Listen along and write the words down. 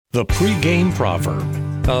The pregame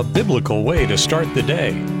proverb, a biblical way to start the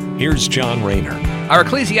day. Here's John Rayner. Our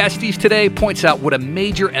Ecclesiastes today points out what a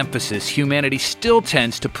major emphasis humanity still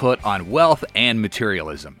tends to put on wealth and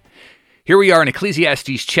materialism. Here we are in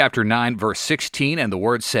Ecclesiastes chapter 9, verse 16, and the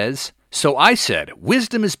word says, "So I said,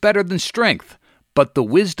 wisdom is better than strength, but the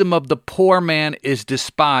wisdom of the poor man is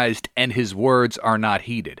despised, and his words are not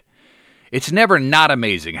heeded." It's never not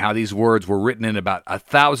amazing how these words were written in about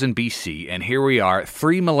 1000 BC, and here we are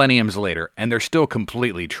 3 millenniums later, and they're still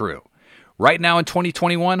completely true. Right now in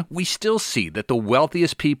 2021, we still see that the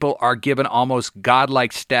wealthiest people are given almost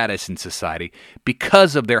godlike status in society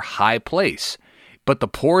because of their high place. But the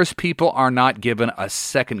poorest people are not given a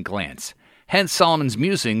second glance. Hence Solomon's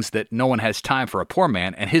musings that no one has time for a poor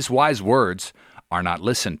man, and his wise words are not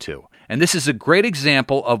listened to. And this is a great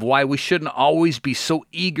example of why we shouldn't always be so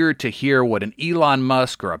eager to hear what an Elon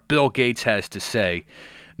Musk or a Bill Gates has to say,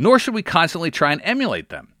 nor should we constantly try and emulate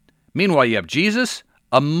them. Meanwhile, you have Jesus,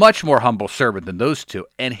 a much more humble servant than those two,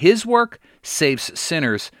 and his work saves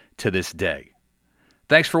sinners to this day.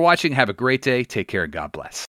 Thanks for watching. Have a great day. Take care and God bless.